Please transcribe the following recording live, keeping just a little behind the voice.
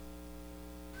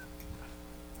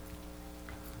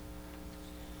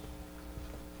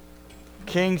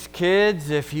King's kids,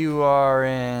 if you are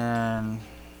in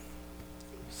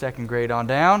second grade on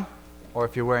down, or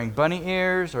if you're wearing bunny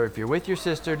ears, or if you're with your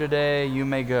sister today, you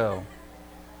may go.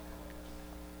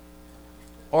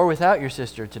 Or without your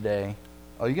sister today.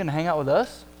 Oh, you going to hang out with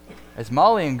us? It's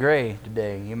Molly and Gray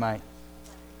today. You might.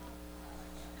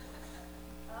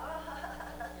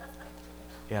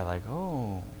 Yeah, like,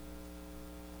 oh.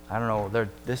 I don't know. They're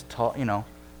this tall,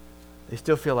 They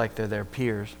still feel like they're their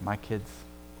peers. My kids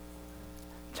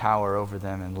tower over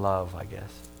them in love, I guess.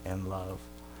 In love.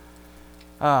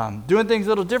 Doing things a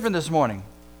little different this morning.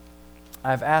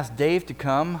 I've asked Dave to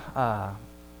come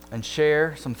and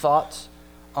share some thoughts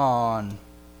on,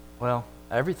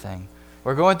 everything.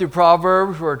 We're going through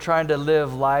Proverbs. We're trying to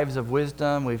live lives of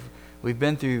wisdom. We've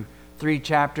been through 3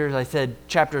 chapters. I said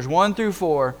chapters 1 through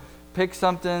 4. Pick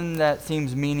something that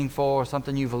seems meaningful or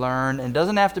something you've learned. And it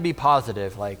doesn't have to be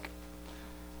positive,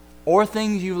 or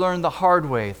things you learned the hard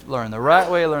way. Learn the right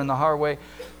way, learn the hard way.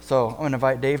 So I'm going to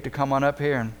invite Dave to come on up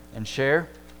here and share.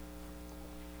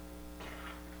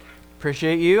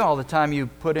 Appreciate you, all the time you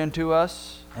put into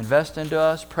us, invest into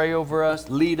us, pray over us,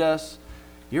 lead us.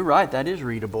 You're right, that is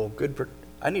readable. Good.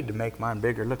 I need to make mine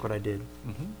bigger. Look what I did.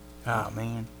 Mm-hmm. Oh,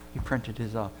 man. He printed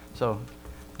his off. So,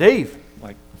 Dave.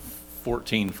 Like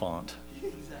 14 font.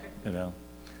 Exactly.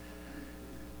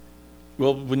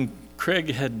 Well, when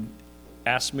Craig had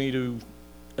asked me to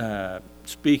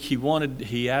speak,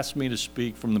 he asked me to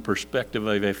speak from the perspective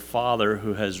of a father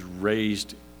who has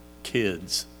raised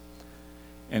kids.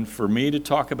 And for me to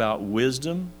talk about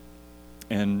wisdom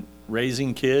and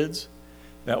raising kids,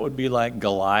 that would be like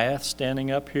Goliath standing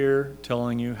up here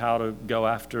telling you how to go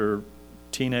after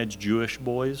teenage Jewish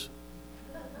boys.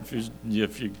 If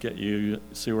you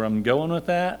see where I'm going with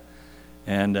that,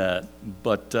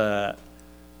 but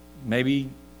maybe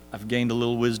I've gained a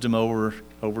little wisdom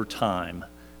over time,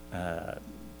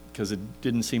 because it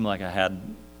didn't seem like I had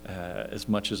as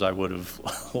much as I would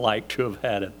have liked to have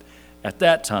had it at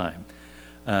that time.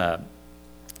 The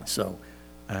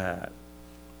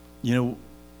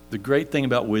great thing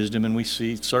about wisdom, and we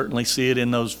certainly see it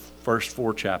in those first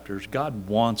 4 chapters, God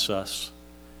wants us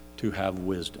to have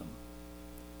wisdom.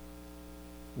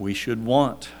 We should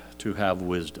want to have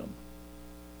wisdom.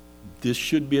 This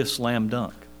should be a slam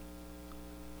dunk.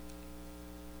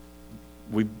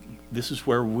 This is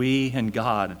where we and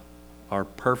God are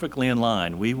perfectly in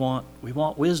line. We want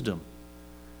wisdom.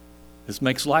 This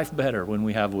makes life better when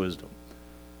we have wisdom.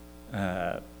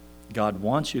 God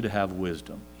wants you to have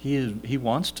wisdom. He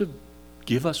wants to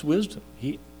give us wisdom.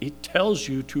 He tells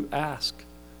you to ask,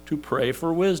 to pray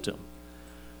for wisdom.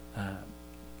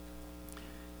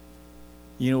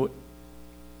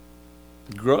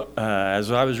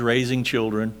 As I was raising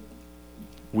children,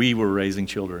 we were raising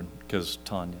children because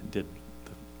Tanya did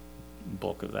the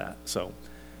bulk of that. So,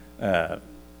 but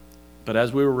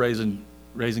as we were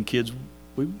raising kids,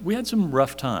 we had some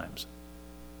rough times.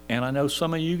 And I know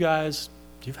some of you guys,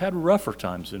 you've had rougher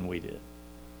times than we did.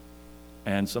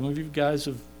 And some of you guys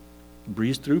have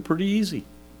breezed through pretty easy.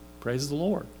 Praise the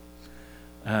Lord.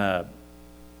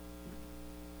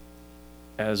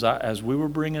 As we were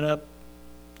bringing up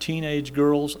teenage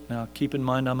girls, now keep in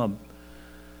mind I'm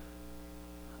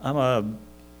a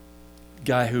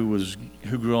guy who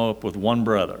grew up with one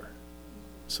brother.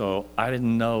 So I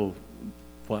didn't know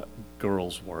what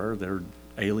girls were. They're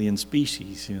alien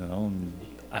species, and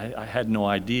I had no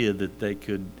idea that they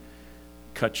could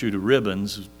cut you to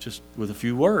ribbons just with a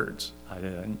few words.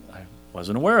 I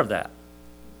wasn't aware of that.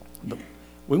 But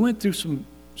we went through some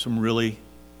really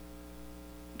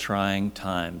trying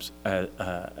times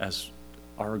as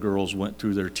our girls went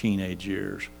through their teenage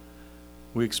years.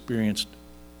 We experienced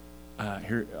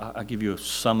here. I'll give you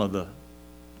some of the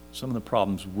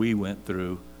problems we went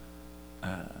through.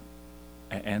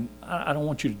 And I don't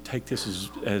want you to take this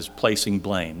as placing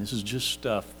blame. This is just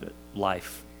stuff that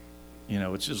life,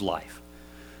 it's just life.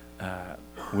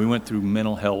 We went through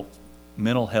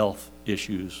mental health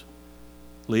issues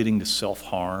leading to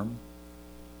self-harm.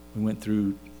 We went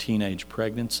through teenage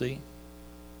pregnancy.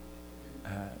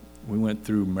 We went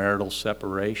through marital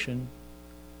separation.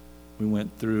 We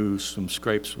went through some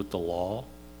scrapes with the law.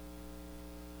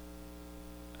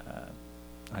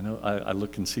 I know I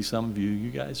look and see some of you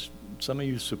guys. Some of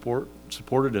you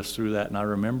supported us through that, and I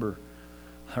remember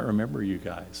you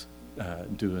guys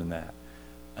doing that.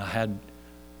 I had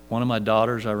one of my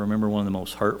daughters. I remember one of the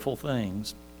most hurtful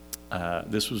things.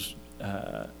 This was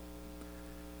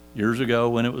years ago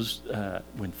when it was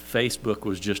when Facebook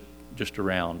was just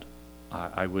around.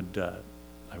 I would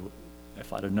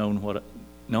if I'd have known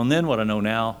then what I know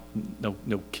now,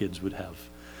 no kids would have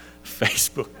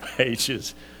Facebook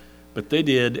pages. But they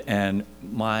did, and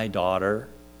my daughter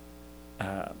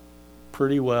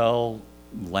pretty well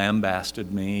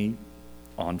lambasted me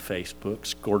on Facebook,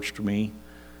 scorched me.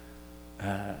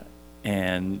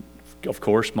 And of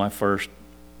course, my first,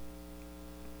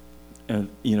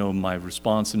 my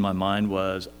response in my mind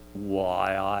was,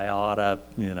 why I oughta,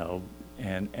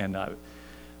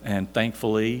 and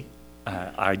thankfully,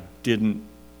 I didn't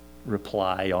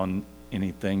reply on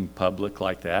anything public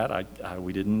like that. I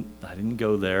didn't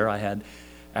go there.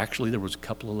 There was a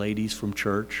couple of ladies from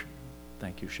church,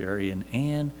 thank you, Sherry and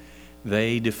Ann.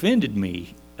 They defended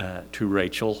me to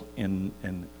Rachel, and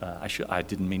I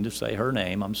didn't mean to say her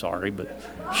name. I'm sorry, but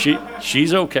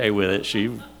she's okay with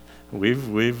it.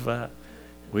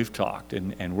 We've talked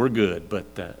and we're good.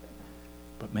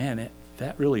 But man,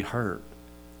 that really hurt.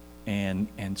 And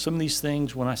some of these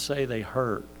things, when I say they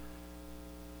hurt,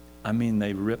 I mean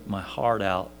they ripped my heart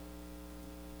out,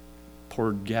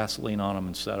 poured gasoline on them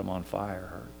and set them on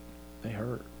fire. They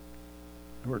hurt.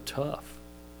 They were tough.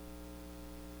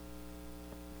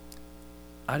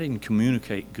 I didn't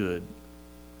communicate good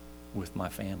with my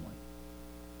family.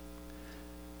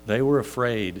 They were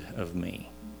afraid of me,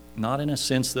 not in a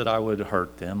sense that I would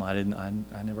hurt them. I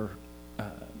never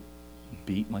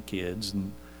beat my kids,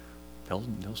 and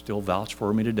they'll still vouch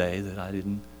for me today that I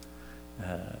didn't.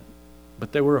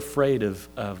 But they were afraid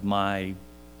of my,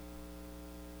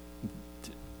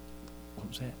 what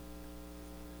was that?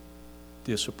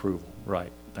 Disapproval.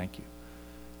 Right. Thank you.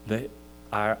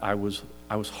 I was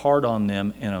hard on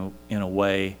them in a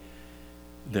way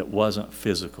that wasn't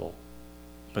physical,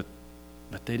 but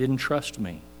they didn't trust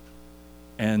me,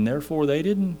 and therefore they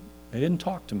didn't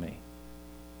talk to me.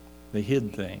 They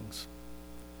hid things,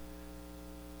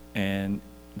 and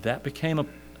that became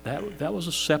that was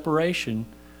a separation,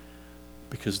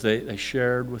 because they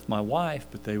shared with my wife,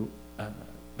 but they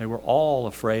were all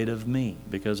afraid of me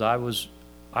because I was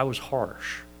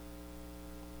harsh.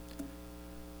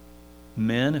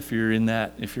 Men, if you're in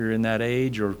that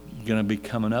age, or going to be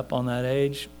coming up on that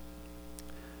age,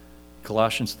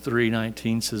 Colossians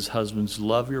 3:19 says, "Husbands,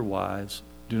 love your wives.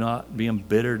 Do not be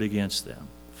embittered against them.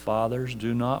 Fathers,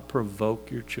 do not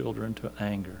provoke your children to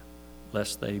anger,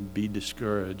 lest they be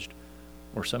discouraged."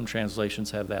 Or some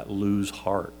translations have that, lose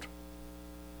heart.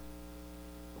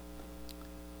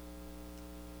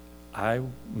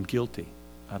 I'm guilty.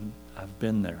 I've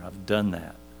been there. I've done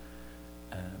that.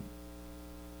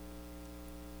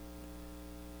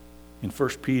 In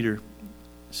 1 Peter, it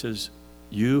says,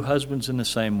 "You husbands in the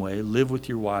same way, live with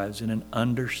your wives in an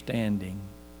understanding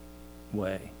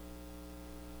way."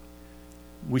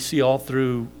 We see all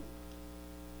through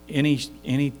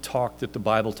any talk that the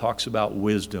Bible talks about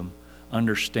wisdom,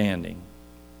 understanding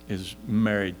is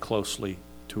married closely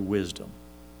to wisdom.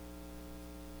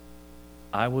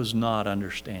 I was not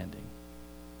understanding.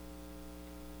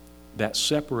 That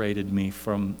separated me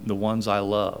from the ones I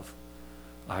love.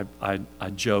 I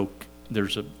joke.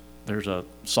 There's a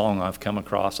song I've come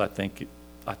across. I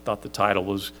thought the title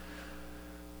was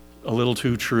a little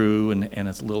too true, and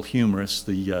it's a little humorous.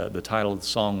 The title of the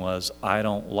song was, "I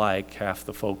don't like half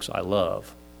the folks I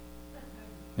love."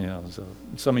 So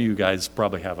some of you guys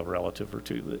probably have a relative or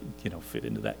two that fit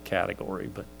into that category,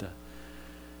 but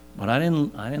I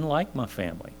didn't like my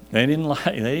family. They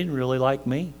didn't really like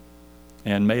me,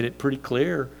 and made it pretty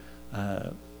clear,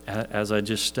 as I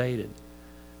just stated.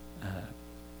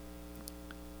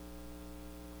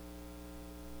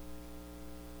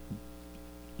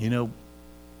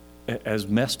 As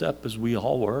messed up as we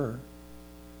all were,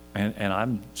 and I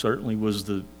certainly was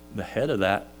the head of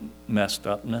that messed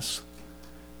upness,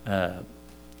 there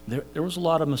was a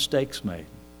lot of mistakes made.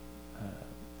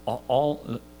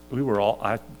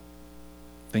 I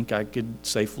think I could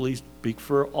safely speak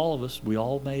for all of us. We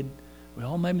all made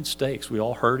mistakes. We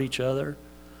all hurt each other.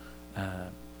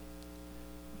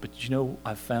 But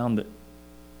I found that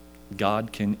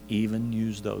God can even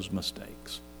use those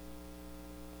mistakes.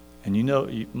 And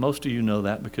most of you know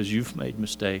that because you've made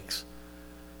mistakes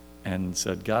and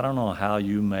said, "God, I don't know how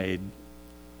you made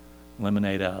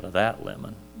lemonade out of that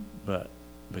lemon, but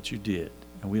you did."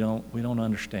 And we don't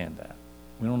understand that.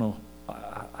 We don't know.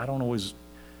 I don't always,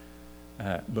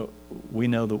 but we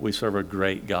know that we serve a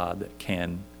great God that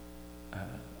can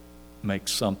make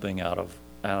something out of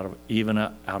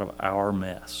our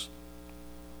mess.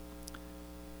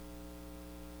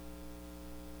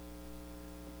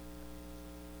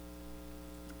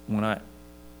 When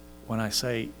I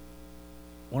say,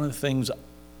 one of the things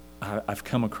I've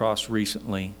come across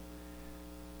recently,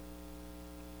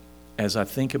 as I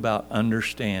think about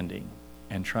understanding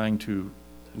and trying to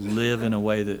live in a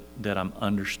way that I'm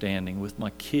understanding with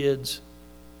my kids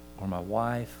or my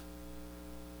wife,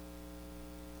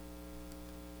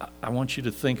 I want you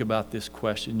to think about this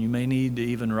question. You may need to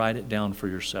even write it down for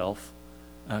yourself,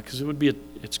 because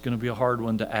it's going to be a hard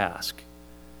one to ask.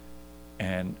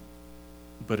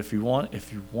 But if you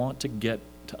want to get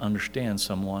to understand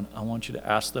someone, I want you to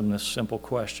ask them this simple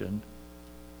question: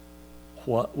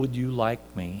 what would you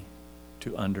like me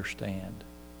to understand?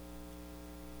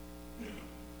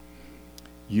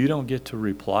 You don't get to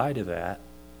reply to that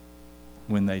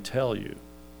when they tell you.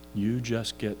 You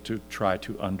just get to try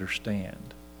to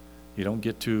understand. You don't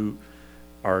get to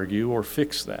argue or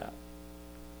fix that.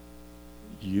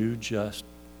 You just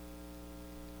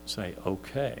say,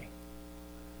 okay,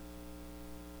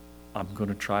 I'm going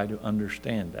to try to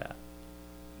understand that.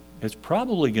 It's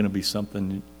probably going to be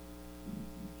something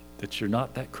that you're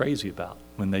not that crazy about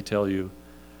when they tell you,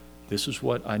 this is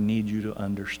what I need you to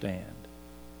understand.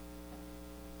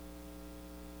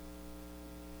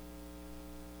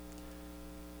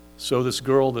 So this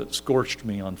girl that scorched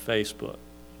me on Facebook,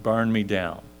 burned me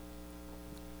down,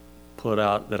 put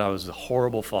out that I was a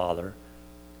horrible father.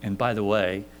 And by the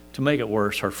way, to make it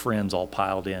worse, her friends all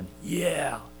piled in.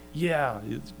 Yeah,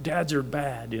 dads are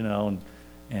bad,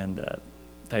 and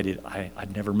they did.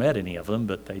 I'd never met any of them,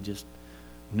 but they just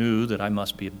knew that I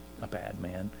must be a bad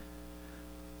man.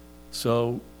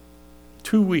 So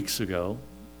 2 weeks ago,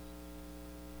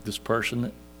 this person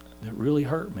that really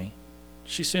hurt me,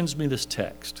 she sends me this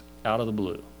text out of the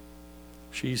blue.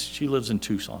 She lives in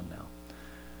Tucson now.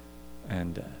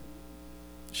 And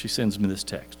she sends me this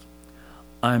text.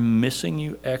 I'm missing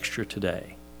you extra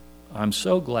today. I'm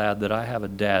so glad that I have a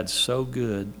dad so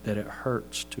good that it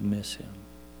hurts to miss him.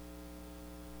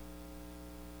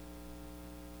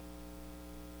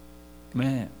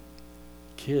 Man,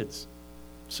 kids,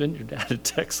 send your dad a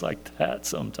text like that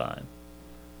sometime.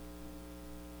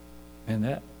 And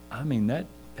that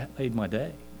made my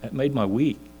day. That made my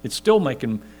week. It's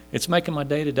making my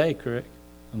day to day, correct?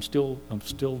 I'm still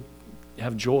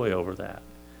have joy over that.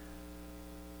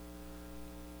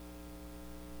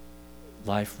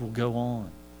 Life will go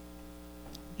on.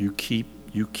 You keep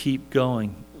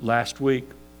going. Last week,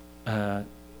 it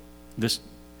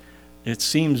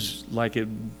seems like it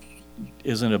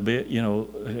isn't a bit,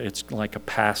 it's like a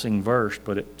passing verse,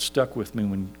 but it stuck with me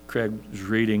when Craig was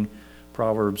reading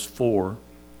Proverbs 4.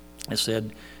 It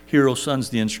said, "Hear, O sons,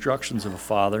 the instructions of a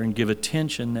father, and give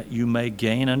attention that you may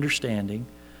gain understanding."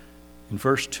 In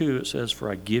verse 2, it says,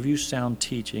 "For I give you sound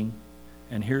teaching."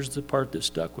 And here's the part that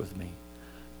stuck with me.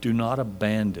 "Do not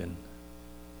abandon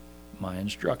my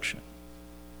instruction."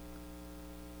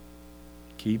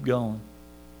 Keep going.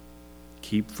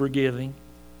 Keep forgiving.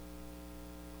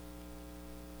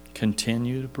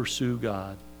 Continue to pursue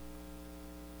God.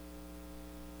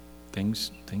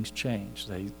 Things change.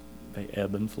 They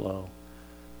ebb and flow.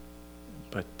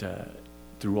 But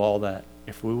through all that,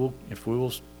 if we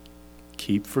will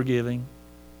keep forgiving,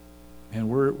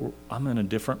 and I'm in a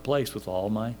different place with all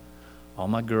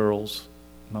my girls,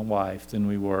 my wife, than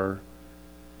we were.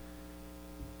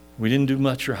 We didn't do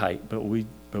much right, but we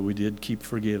did keep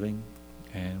forgiving,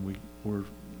 and we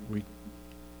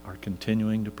are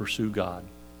continuing to pursue God.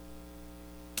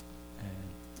 And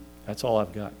that's all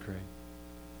I've got, Craig.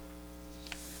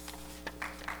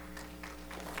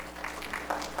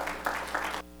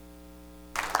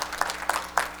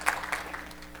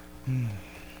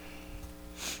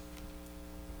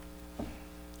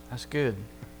 That's good.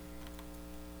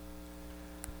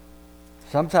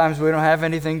 Sometimes we don't have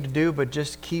anything to do but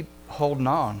just keep holding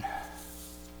on.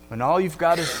 When all you've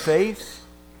got is faith,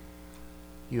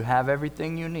 you have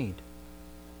everything you need.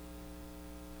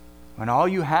 When all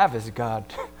you have is God,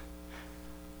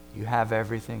 you have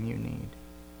everything you need.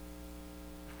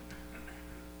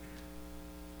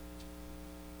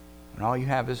 When all you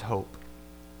have is hope,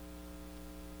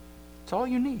 it's all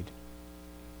you need.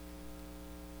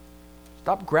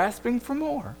 Stop grasping for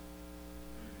more,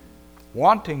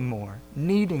 wanting more,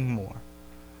 needing more.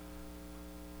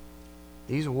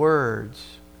 These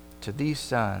words to these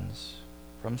sons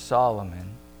from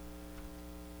Solomon,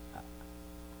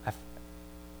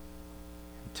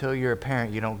 until you're a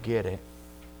parent, you don't get it.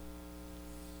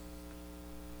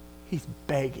 He's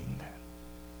begging them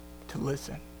to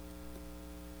listen.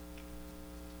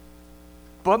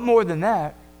 But more than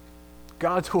that,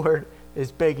 God's word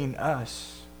is begging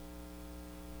us,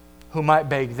 who might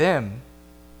beg them,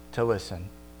 to listen.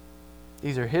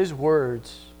 These are his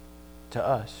words to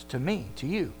us, to me, to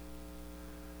you.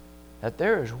 That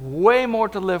there is way more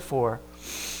to live for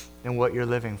than what you're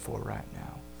living for right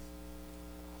now.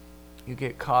 You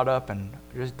get caught up in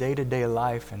just day-to-day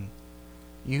life and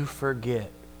you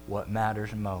forget what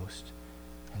matters most.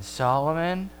 And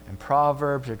Solomon and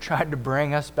Proverbs are trying to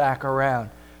bring us back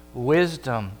around.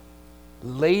 Wisdom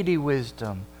Lady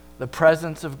wisdom, the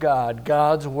presence of God,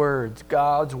 God's words,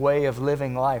 God's way of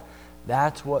living life.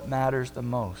 That's what matters the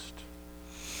most.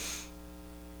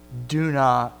 Do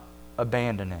not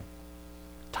abandon it.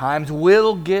 Times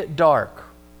will get dark.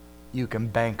 You can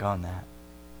bank on that.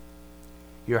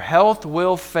 Your health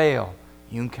will fail.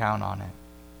 You can count on it.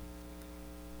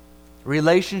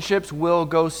 Relationships will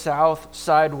go south,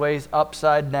 sideways,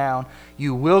 upside down.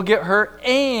 You will get hurt,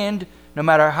 and no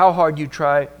matter how hard you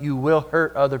try, you will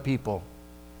hurt other people.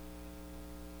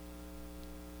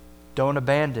 Don't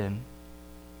abandon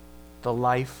the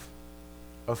life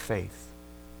of faith.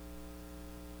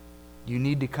 You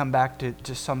need to come back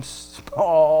to some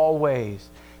small ways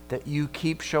that you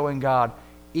keep showing God,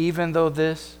 even though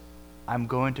this, I'm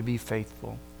going to be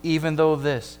faithful. Even though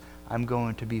this, I'm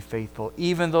going to be faithful.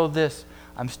 Even though this,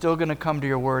 I'm still going to come to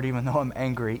your word even though I'm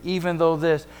angry. Even though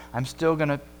this, I'm still going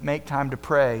to make time to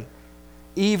pray.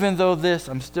 Even though this,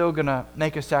 I'm still going to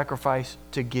make a sacrifice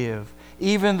to give.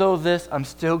 Even though this, I'm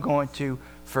still going to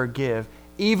forgive.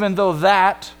 Even though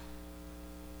that,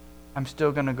 I'm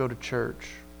still going to go to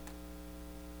church.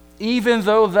 Even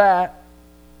though that,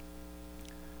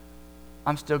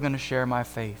 I'm still going to share my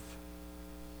faith.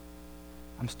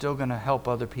 I'm still going to help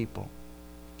other people.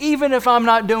 Even if I'm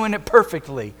not doing it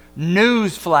perfectly.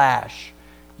 Newsflash,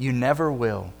 you never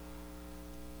will.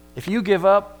 If you give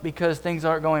up because things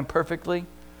aren't going perfectly,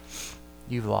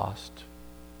 you've lost.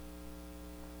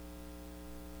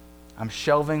 I'm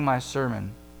shelving my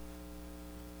sermon.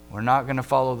 We're not going to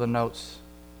follow the notes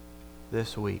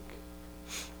this week.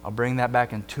 I'll bring that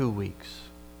back in 2 weeks.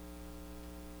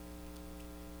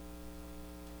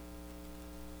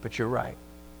 But you're right.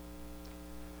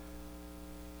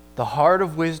 The heart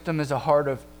of wisdom is a heart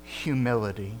of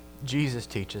humility. Jesus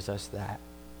teaches us that.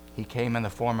 He came in the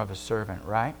form of a servant,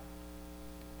 right?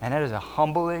 And it is a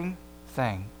humbling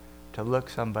thing to look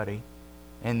somebody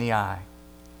in the eye.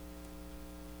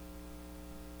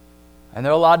 And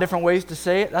there are a lot of different ways to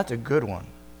say it. That's a good one.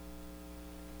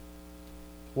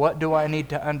 What do I need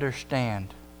to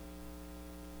understand?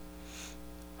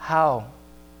 How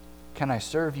can I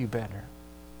serve you better?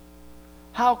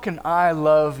 How can I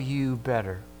love you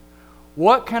better?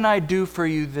 What can I do for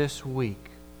you this week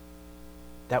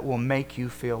that will make you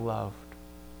feel loved?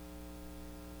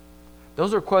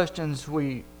 Those are questions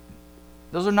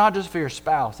those are not just for your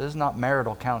spouse. This is not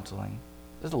marital counseling.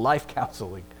 This is life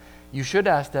counseling. You should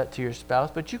ask that to your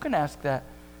spouse, but you can ask that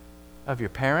of your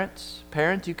parents.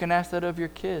 Parents, you can ask that of your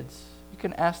kids. You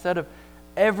can ask that of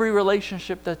every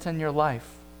relationship that's in your life.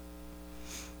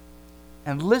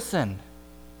 And listen.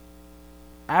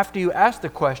 After you ask the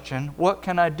question, what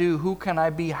can I do? Who can I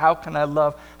be? How can I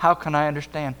love? How can I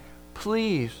understand?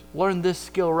 Please learn this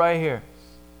skill right here.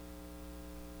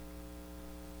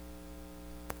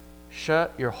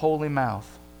 Shut your holy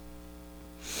mouth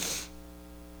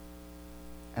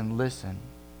and listen.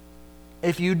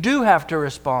 If you do have to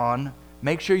respond,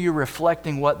 make sure you're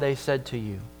reflecting what they said to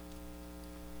you.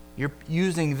 You're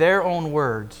using their own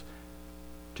words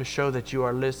to show that you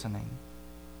are listening.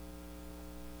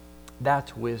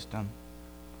 That's wisdom.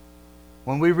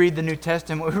 When we read the New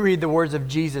Testament, we read the words of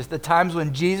Jesus. The times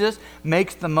when Jesus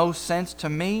makes the most sense to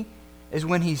me is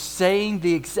when he's saying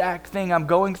the exact thing I'm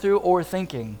going through or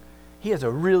thinking. He has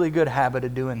a really good habit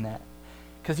of doing that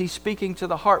because he's speaking to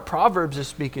the heart. Proverbs is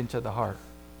speaking to the heart.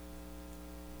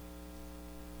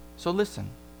 So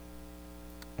listen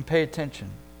and pay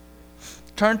attention.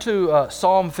 Turn to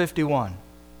Psalm 51.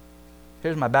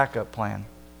 Here's my backup plan.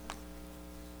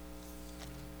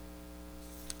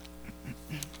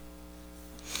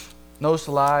 No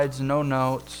slides, no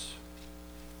notes.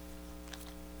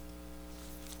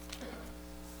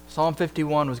 Psalm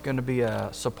 51 was going to be a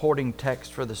supporting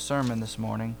text for the sermon this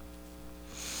morning.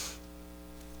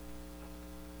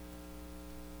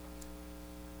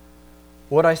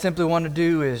 What I simply want to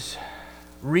do is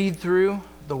read through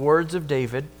the words of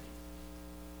David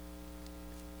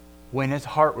when his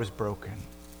heart was broken.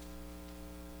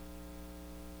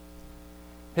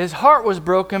 His heart was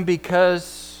broken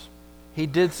because he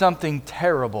did something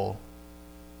terrible.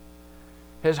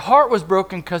 His heart was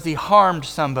broken because he harmed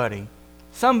somebody.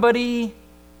 Somebody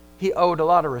he owed a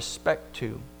lot of respect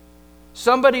to.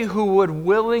 Somebody who would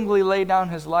willingly lay down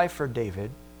his life for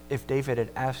David if David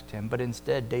had asked him, but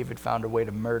instead David found a way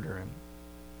to murder him.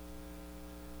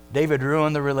 David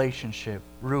ruined the relationship,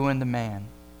 ruined the man,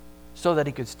 so that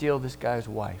he could steal this guy's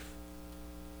wife.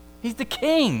 He's the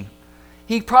king.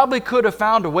 He probably could have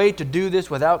found a way to do this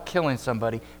without killing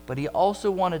somebody, but he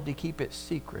also wanted to keep it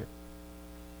secret.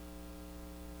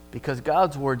 Because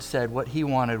God's word said what he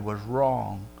wanted was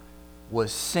wrong,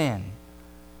 was sin.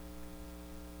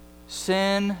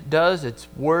 Sin does its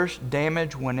worst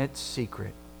damage when it's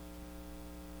secret.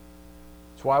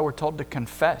 It's why we're told to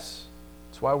confess.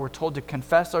 It's why we're told to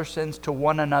confess our sins to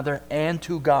one another and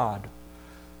to God.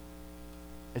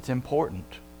 It's important.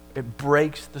 It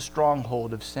breaks the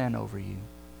stronghold of sin over you.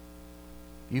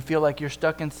 You feel like you're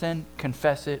stuck in sin?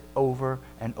 Confess it over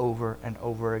and over and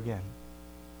over again.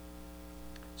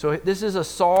 So this is a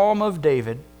Psalm of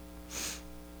David.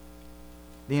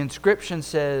 The inscription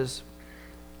says,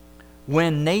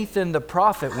 when Nathan the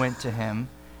prophet went to him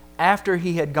after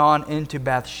he had gone into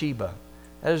Bathsheba.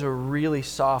 That is a really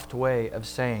soft way of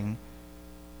saying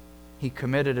he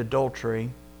committed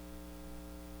adultery,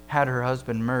 had her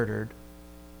husband murdered,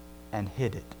 and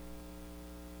hid it.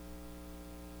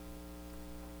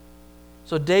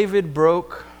 So David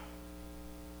broke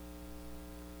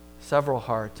several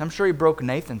hearts. I'm sure he broke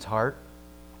Nathan's heart.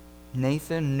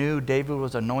 Nathan knew David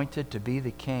was anointed to be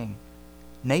the king.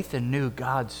 Nathan knew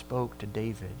God spoke to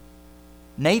David.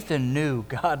 Nathan knew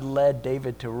God led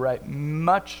David to write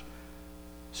much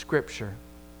Scripture.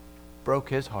 Broke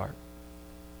his heart.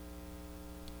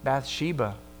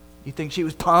 Bathsheba, you think she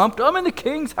was pumped? I'm in the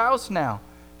king's house now.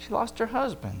 She lost her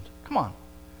husband. Come on.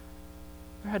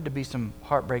 There had to be some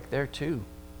heartbreak there too.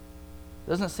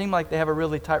 Doesn't seem like they have a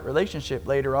really tight relationship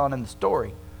later on in the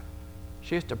story.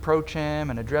 She has to approach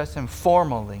him and address him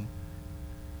formally.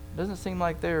 Doesn't seem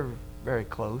like they're very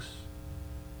close.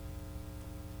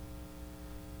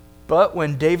 But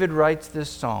when David writes this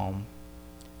psalm,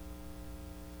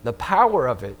 the power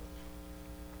of it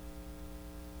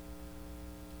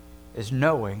is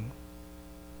knowing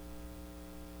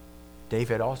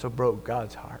David also broke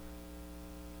God's heart.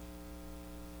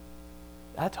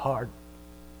 That's hard.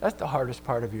 That's the hardest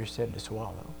part of your sin to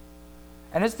swallow.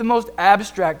 And it's the most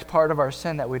abstract part of our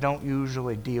sin that we don't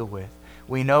usually deal with.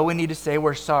 We know we need to say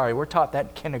we're sorry. We're taught that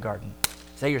in kindergarten.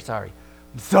 Say you're sorry.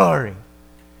 I'm sorry.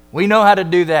 We know how to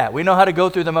do that. We know how to go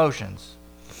through the motions.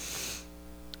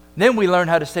 Then we learn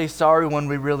how to say sorry when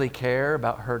we really care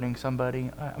about hurting somebody.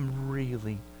 I'm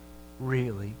really,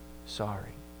 really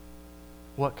sorry.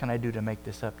 What can I do to make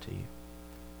this up to you?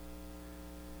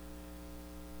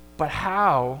 But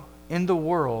how in the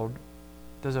world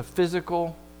does a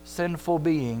physical, sinful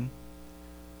being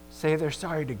say they're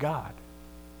sorry to God?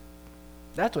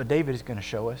 That's what David is going to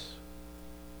show us.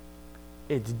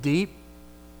 It's deep.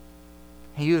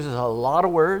 He uses a lot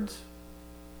of words.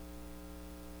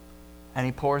 And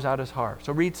he pours out his heart.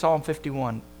 So read Psalm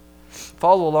 51.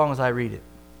 Follow along as I read it.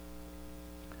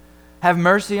 Have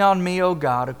mercy on me, O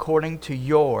God, according to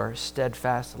your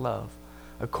steadfast love.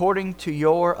 According to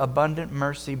your abundant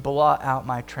mercy, blot out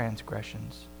my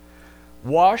transgressions.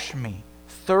 Wash me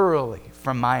thoroughly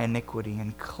from my iniquity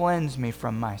and cleanse me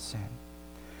from my sin.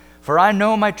 For I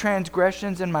know my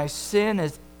transgressions, and my sin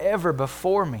is ever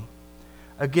before me.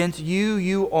 Against you,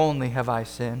 you only have I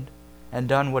sinned, and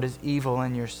done what is evil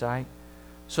in your sight,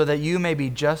 so that you may be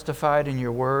justified in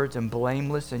your words and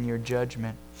blameless in your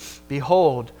judgment.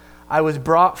 Behold, I was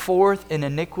brought forth in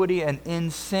iniquity, and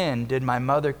in sin did my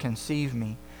mother conceive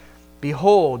me.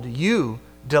 Behold, you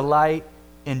delight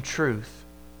in truth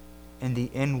in the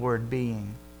inward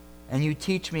being, and you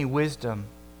teach me wisdom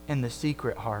in the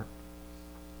secret heart.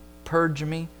 Purge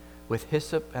me with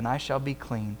hyssop, and I shall be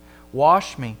clean.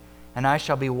 Wash me, and I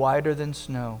shall be whiter than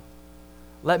snow.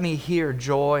 Let me hear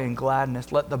joy and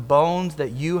gladness. Let the bones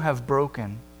that you have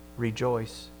broken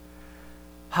rejoice.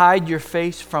 Hide your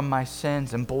face from my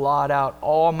sins and blot out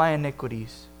all my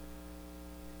iniquities.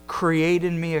 Create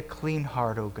in me a clean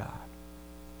heart, O God,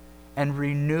 and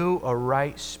renew a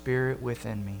right spirit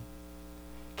within me.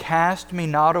 Cast me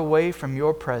not away from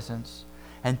your presence,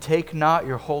 and take not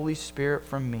your Holy Spirit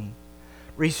from me.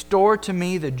 Restore to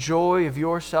me the joy of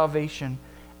your salvation,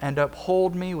 and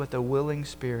uphold me with a willing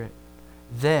spirit.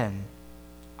 Then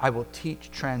I will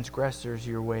teach transgressors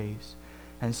your ways,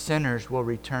 and sinners will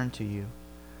return to you.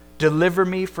 Deliver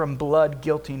me from blood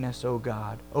guiltiness, O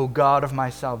God of my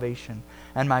salvation,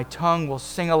 and my tongue will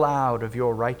sing aloud of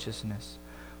your righteousness.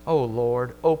 O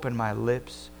Lord, open my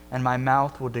lips, and my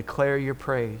mouth will declare your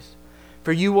praise.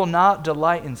 For you will not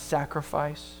delight in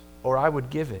sacrifice, or I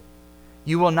would give it.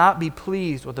 You will not be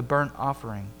pleased with a burnt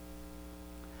offering.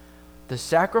 The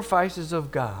sacrifices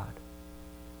of God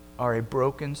are a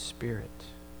broken spirit,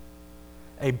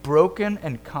 a broken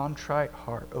and contrite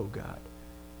heart, O God,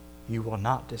 you will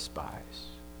not despise.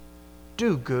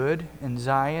 Do good in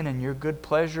Zion, and your good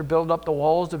pleasure build up the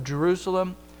walls of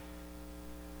Jerusalem.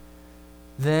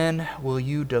 Then will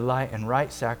you delight in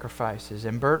right sacrifices,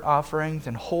 and burnt offerings,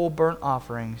 and whole burnt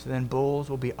offerings. Then bulls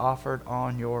will be offered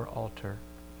on your altar.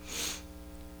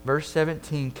 Verse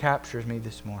 17 captures me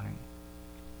this morning.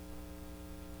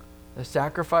 The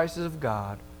sacrifices of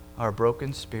God are a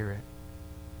broken spirit.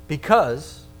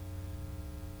 Because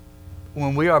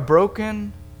when we are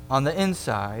broken on the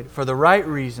inside for the right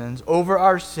reasons over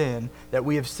our sin that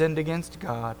we have sinned against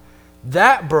God,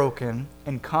 that broken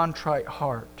and contrite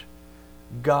heart,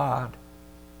 God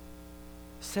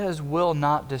says will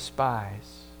not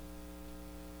despise.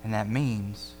 And that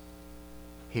means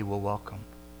He will welcome.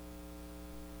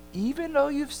 Even though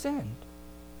you've sinned.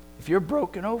 If you're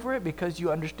broken over it because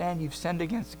you understand you've sinned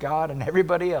against God and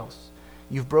everybody else,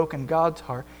 you've broken God's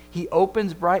heart, He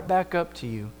opens right back up to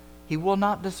you. He will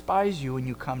not despise you when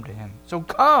you come to Him. So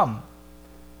come.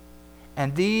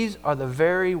 And these are the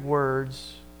very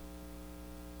words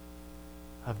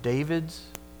of David's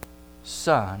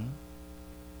son,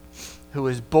 who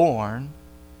was born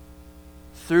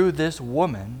through this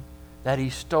woman that he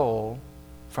stole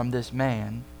from this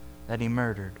man that he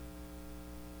murdered.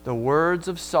 The words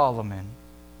of Solomon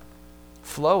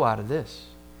flow out of this.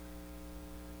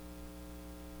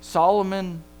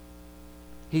 Solomon,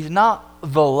 he's not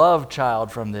the love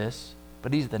child from this,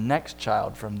 but he's the next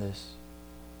child from this.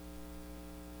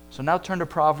 So now turn to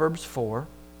Proverbs 4.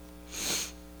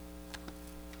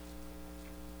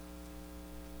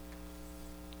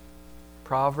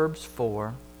 Proverbs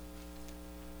 4,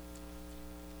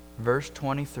 verse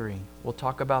 23. We'll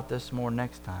talk about this more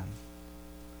next time.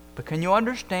 But can you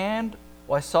understand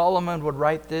why Solomon would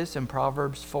write this in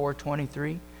Proverbs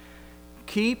 4:23?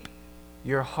 Keep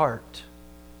your heart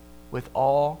with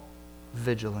all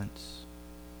vigilance,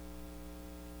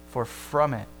 for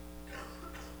from it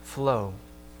flow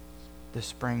the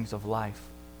springs of life.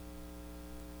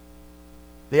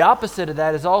 The opposite of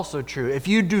that is also true. If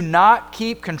you do not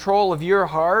keep control of your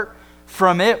heart,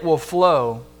 from it will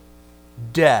flow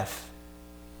death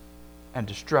and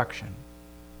destruction.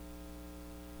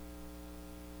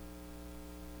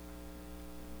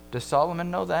 Does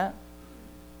Solomon know that?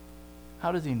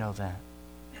 How does he know that?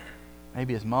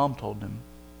 Maybe his mom told him.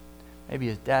 Maybe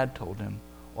his dad told him.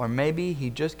 Or maybe he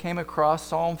just came across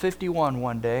Psalm 51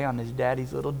 one day on his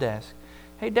daddy's little desk.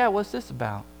 Hey, Dad, what's this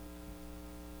about?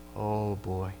 Oh,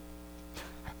 boy.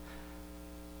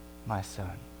 My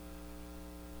son.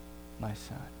 My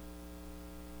son.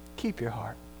 Keep your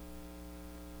heart.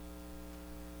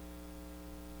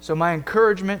 So my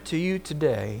encouragement to you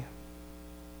today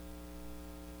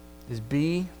is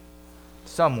be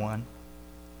someone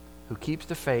who keeps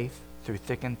the faith through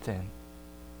thick and thin.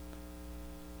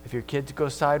 If your kids go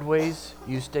sideways,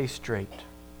 you stay straight.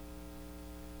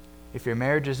 If your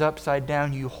marriage is upside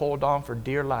down, you hold on for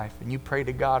dear life and you pray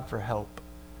to God for help.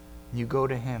 And you go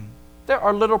to Him. There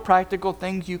are little practical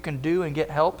things you can do and get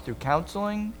help through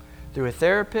counseling, through a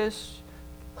therapist.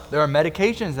 There are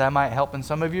medications that might help in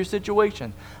some of your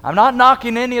situations. I'm not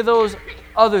knocking any of those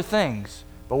other things.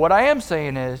 But what I am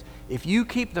saying is, if you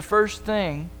keep the first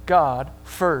thing, God,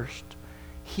 first,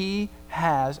 He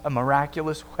has a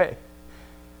miraculous way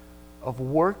of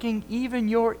working even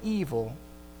your evil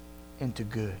into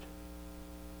good.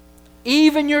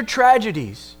 Even your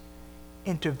tragedies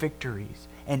into victories.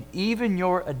 And even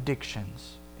your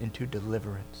addictions into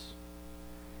deliverance.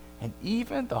 And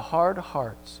even the hard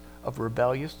hearts of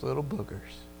rebellious little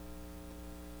boogers.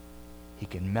 He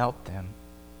can melt them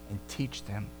and teach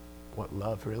them what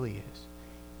love really is.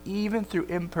 Even through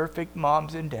imperfect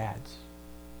moms and dads.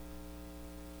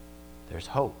 There's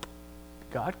hope.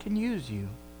 God can use you.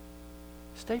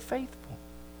 Stay faithful.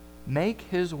 Make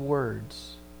His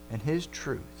words and His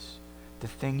truths the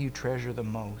thing you treasure the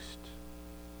most.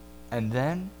 And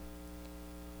then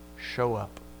show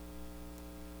up.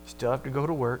 Still have to go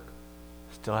to work.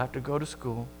 Still have to go to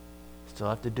school. Still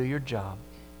have to do your job.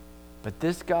 But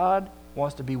this God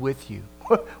wants to be with you.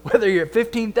 Whether you're at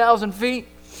 15,000 feet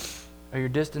or you're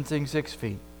distancing 6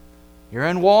 feet. You're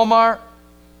in Walmart.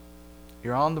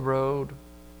 You're on the road.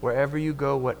 Wherever you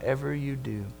go, whatever you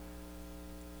do.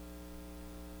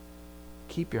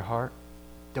 Keep your heart.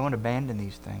 Don't abandon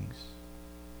these things.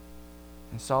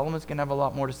 And Solomon's going to have a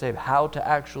lot more to say of how to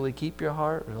actually keep your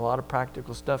heart. There's a lot of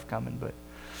practical stuff coming, but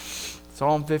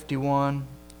Psalm 51,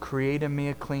 create in me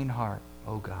a clean heart,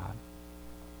 oh God.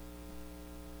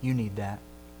 You need that.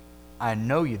 I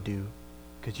know you do,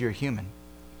 because you're human.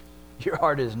 Your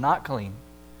heart is not clean.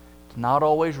 It's not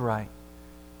always right.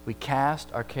 We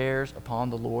cast our cares upon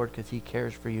the Lord because He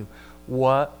cares for you.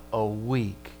 What a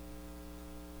week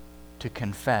to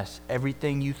confess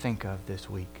everything you think of this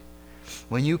week.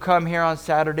 When you come here on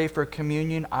Saturday for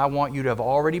communion, I want you to have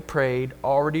already prayed,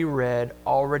 already read,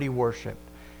 already worshiped.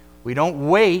 We don't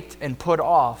wait and put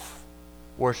off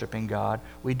worshiping God.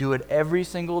 We do it every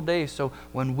single day. So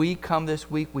when we come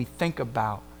this week, we think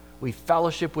about We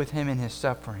fellowship with him in his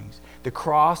sufferings. The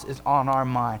cross is on our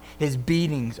mind. His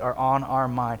beatings are on our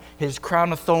mind. His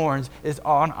crown of thorns is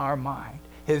on our mind.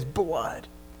 His blood,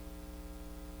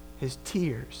 his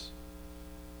tears.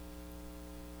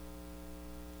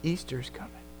 Easter's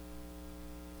coming.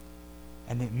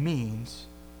 And it means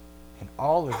in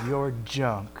all of your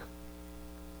junk,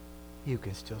 you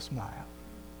can still smile.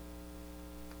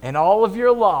 In all of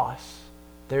your loss,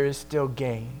 there is still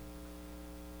gain.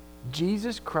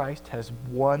 Jesus Christ has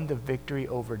won the victory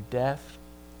over death,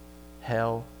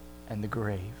 hell, and the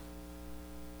grave.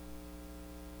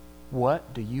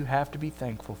 What do you have to be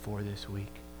thankful for this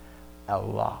week? A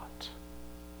lot.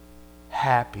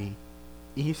 Happy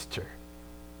Easter.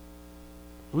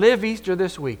 Live Easter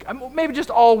this week. Maybe just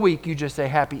all week you just say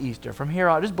Happy Easter. From here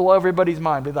on, just blow everybody's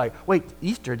mind. Be like, wait,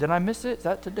 Easter, did I miss it? Is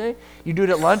that today? You do it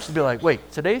at lunch and be like,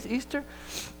 wait, today's Easter?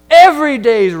 Every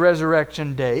day is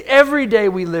Resurrection Day. Every day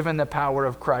we live in the power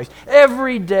of Christ.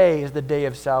 Every day is the day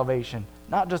of salvation.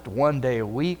 Not just one day a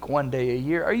week, one day a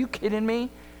year. Are you kidding me?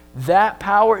 That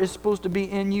power is supposed to be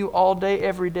in you all day,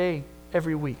 every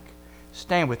week.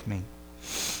 Stand with me.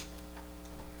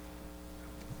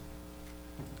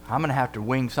 I'm going to have to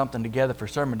wing something together for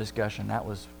sermon discussion. That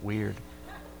was weird.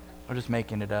 I'm just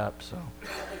making it up, so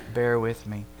bear with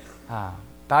me.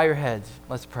 Bow your heads.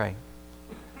 Let's pray.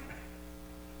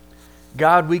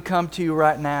 God, we come to you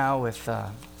right now with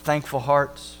thankful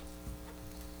hearts.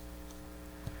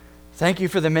 Thank you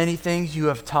for the many things you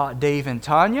have taught Dave and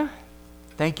Tanya.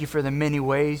 Thank you for the many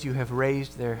ways you have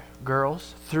raised their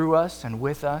girls through us and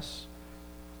with us.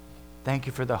 Thank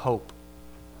you for the hope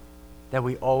that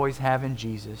we always have in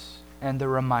Jesus and the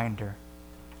reminder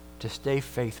to stay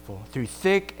faithful through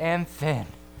thick and thin.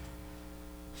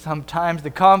 Sometimes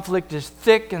the conflict is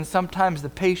thick and sometimes the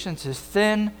patience is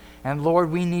thin. And Lord,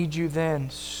 we need you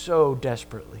then so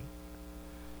desperately.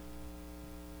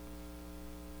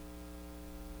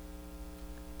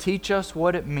 Teach us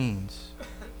what it means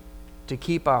to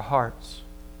keep our hearts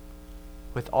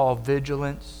with all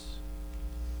vigilance,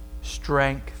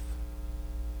 strength,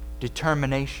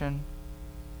 determination,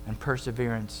 and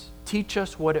perseverance. Teach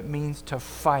us what it means to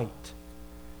fight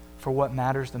for what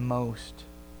matters the most.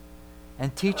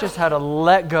 And teach us how to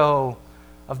let go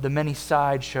of the many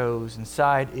sideshows and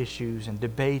side issues and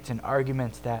debates and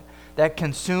arguments that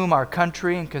consume our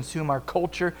country and consume our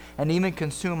culture and even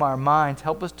consume our minds.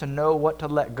 Help us to know what to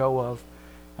let go of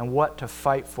and what to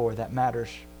fight for that matters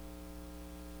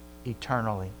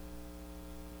eternally.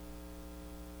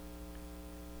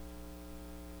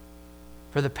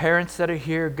 For the parents that are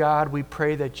here, God, we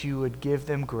pray that you would give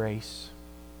them grace.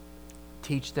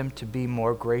 Teach them to be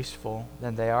more graceful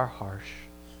than they are harsh.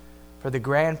 For the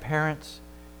grandparents,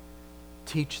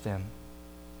 teach them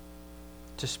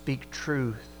to speak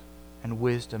truth and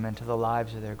wisdom into the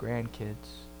lives of their grandkids.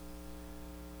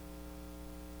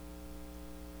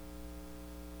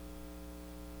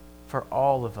 For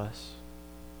all of us,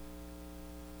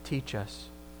 teach us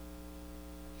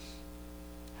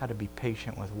how to be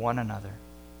patient with one another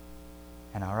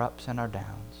and our ups and our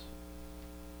downs.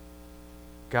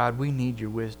 God, we need your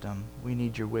wisdom. We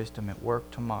need your wisdom at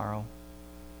work tomorrow.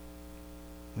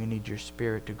 We need your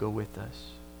Spirit to go with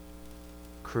us.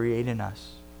 Create in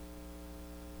us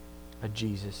a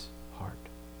Jesus heart.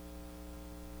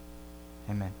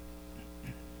 Amen.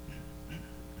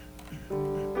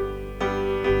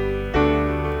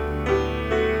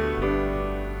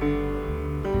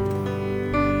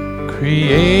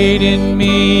 Create in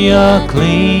me a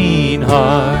clean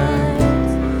heart,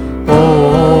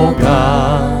 O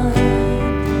God,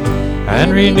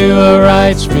 and renew a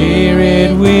right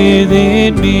spirit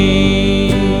within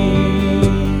me.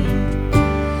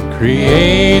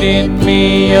 Create in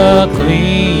me a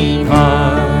clean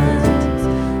heart,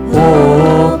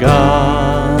 O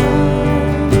God,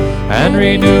 and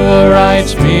renew a right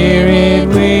spirit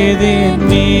within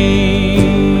me.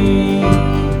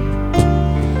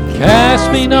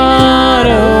 Cast me not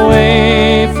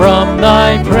away from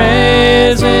thy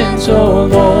presence, O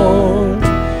Lord,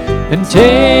 and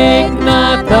take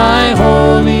not thy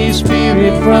Holy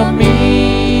Spirit from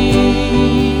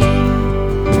me.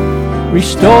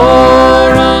 Restore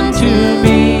unto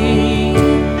me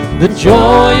the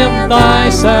joy of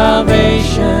thy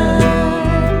salvation,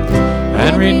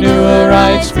 and renew a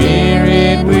right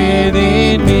spirit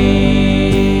within me.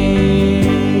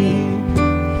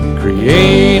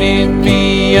 Create in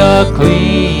me a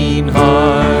clean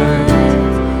heart,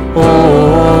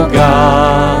 O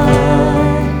God,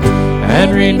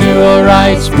 and renew a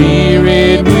right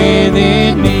spirit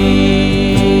within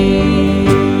me.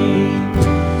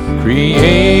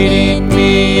 Create in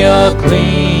me a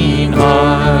clean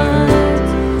heart,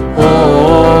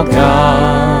 O O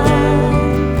God,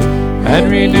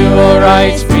 and renew a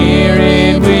right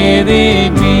spirit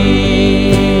within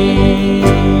me.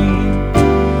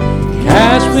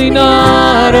 Cast me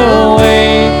not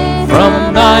away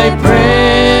from thy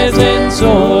presence,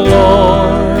 O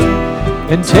Lord,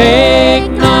 and take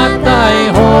not thy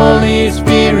Holy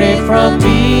Spirit from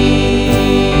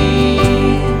me.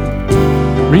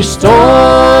 Restore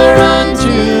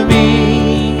unto me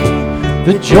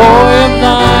the joy of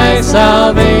thy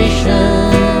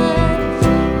salvation,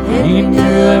 renew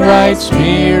a right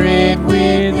spirit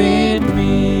within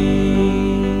me.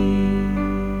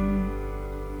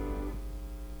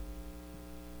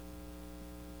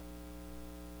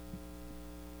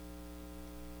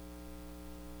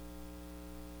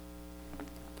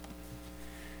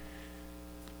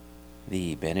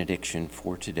 The benediction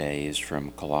for today is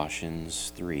from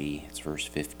Colossians 3, it's verse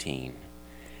 15.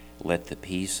 Let the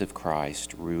peace of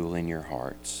Christ rule in your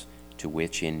hearts, to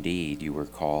which indeed you were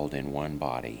called in one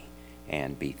body,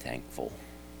 and be thankful.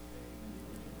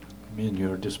 Amen.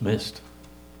 You're dismissed.